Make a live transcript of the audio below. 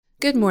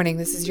Good morning,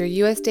 this is your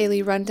U.S.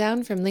 Daily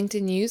Rundown from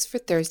LinkedIn News for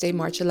Thursday,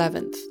 March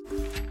 11th.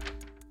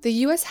 The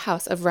U.S.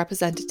 House of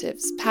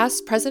Representatives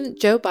passed President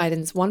Joe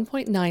Biden's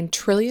 $1.9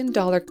 trillion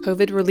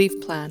COVID relief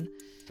plan,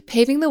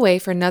 paving the way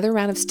for another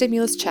round of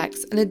stimulus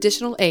checks and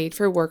additional aid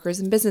for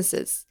workers and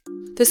businesses.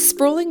 The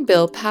sprawling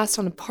bill passed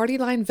on a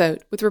party-line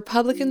vote, with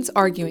Republicans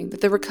arguing that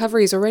the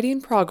recovery is already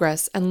in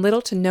progress and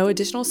little to no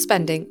additional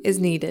spending is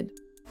needed.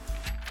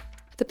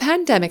 The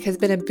pandemic has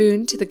been a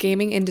boon to the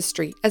gaming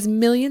industry as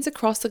millions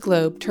across the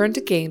globe turn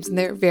to games in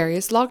their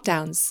various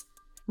lockdowns.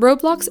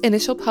 Roblox's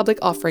initial public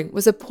offering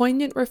was a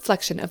poignant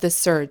reflection of this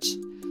surge.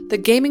 The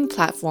gaming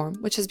platform,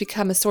 which has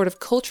become a sort of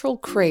cultural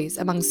craze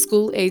among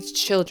school-aged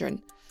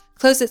children,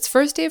 closed its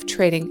first day of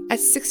trading at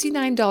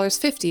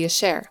 $69.50 a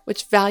share,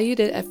 which valued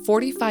it at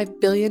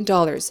 $45 billion,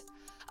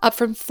 up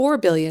from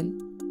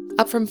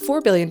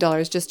 $4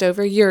 billion just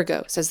over a year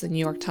ago, says the New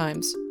York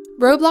Times.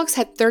 Roblox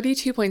had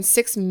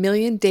 32.6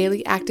 million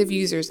daily active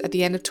users at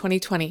the end of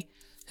 2020,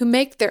 who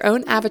make their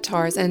own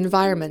avatars and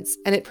environments,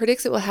 and it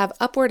predicts it will have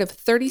upward of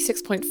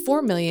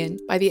 36.4 million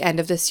by the end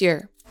of this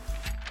year.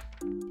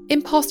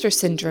 Imposter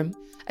syndrome,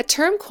 a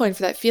term coined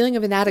for that feeling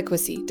of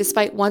inadequacy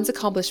despite one's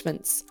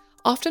accomplishments,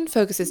 often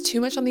focuses too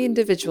much on the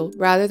individual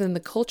rather than the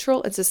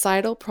cultural and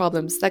societal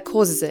problems that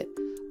causes it,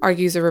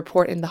 argues a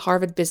report in the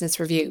Harvard Business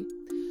Review.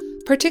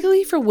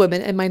 Particularly for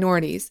women and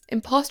minorities,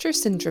 imposter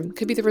syndrome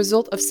could be the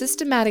result of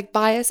systematic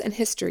bias and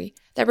history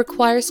that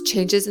requires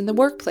changes in the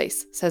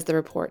workplace, says the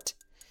report.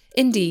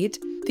 Indeed,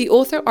 the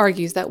author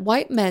argues that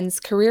white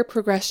men's career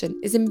progression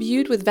is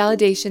imbued with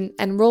validation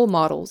and role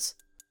models,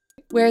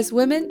 whereas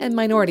women and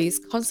minorities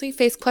constantly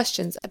face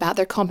questions about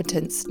their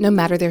competence, no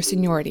matter their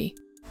seniority.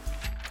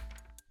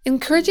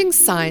 Encouraging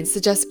signs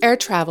suggest air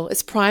travel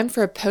is primed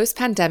for a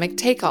post-pandemic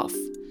takeoff.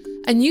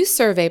 A new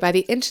survey by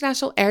the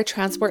International Air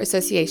Transport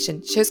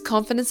Association shows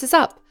confidence is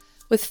up,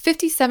 with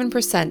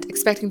 57%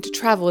 expecting to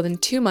travel within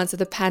 2 months of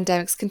the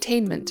pandemic's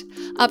containment,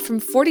 up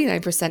from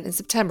 49% in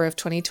September of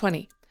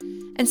 2020.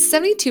 And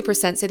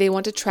 72% say they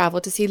want to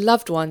travel to see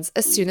loved ones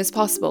as soon as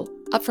possible,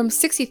 up from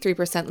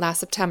 63%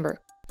 last September.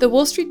 The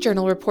Wall Street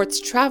Journal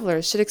reports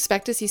travelers should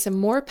expect to see some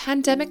more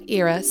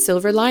pandemic-era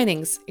silver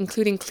linings,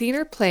 including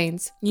cleaner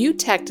planes, new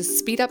tech to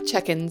speed up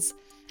check-ins,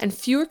 and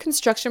fewer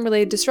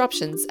construction-related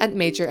disruptions at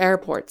major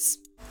airports.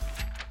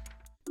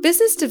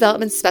 Business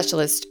development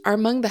specialists are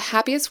among the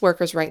happiest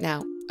workers right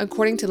now,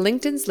 according to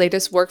LinkedIn's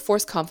latest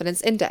Workforce Confidence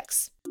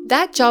Index.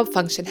 That job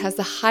function has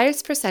the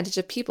highest percentage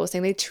of people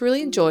saying they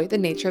truly enjoy the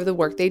nature of the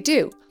work they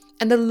do,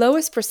 and the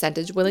lowest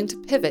percentage willing to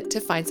pivot to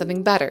find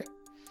something better.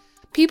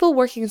 People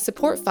working in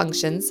support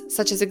functions,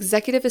 such as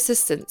executive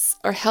assistants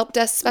or help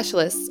desk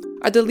specialists,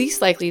 are the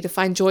least likely to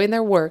find joy in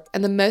their work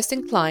and the most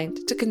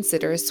inclined to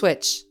consider a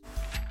switch.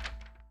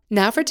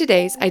 Now for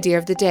today's idea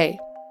of the day.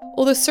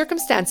 Although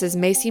circumstances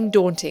may seem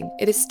daunting,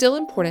 it is still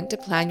important to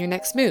plan your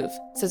next move,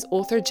 says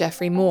author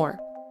Jeffrey Moore.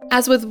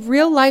 As with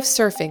real-life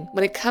surfing,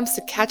 when it comes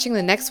to catching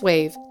the next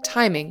wave,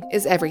 timing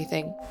is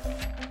everything.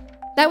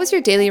 That was your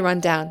daily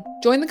rundown.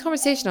 Join the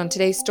conversation on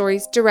today's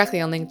stories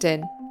directly on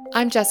LinkedIn.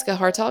 I'm Jessica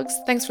Hartogs.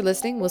 Thanks for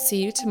listening. We'll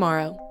see you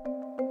tomorrow.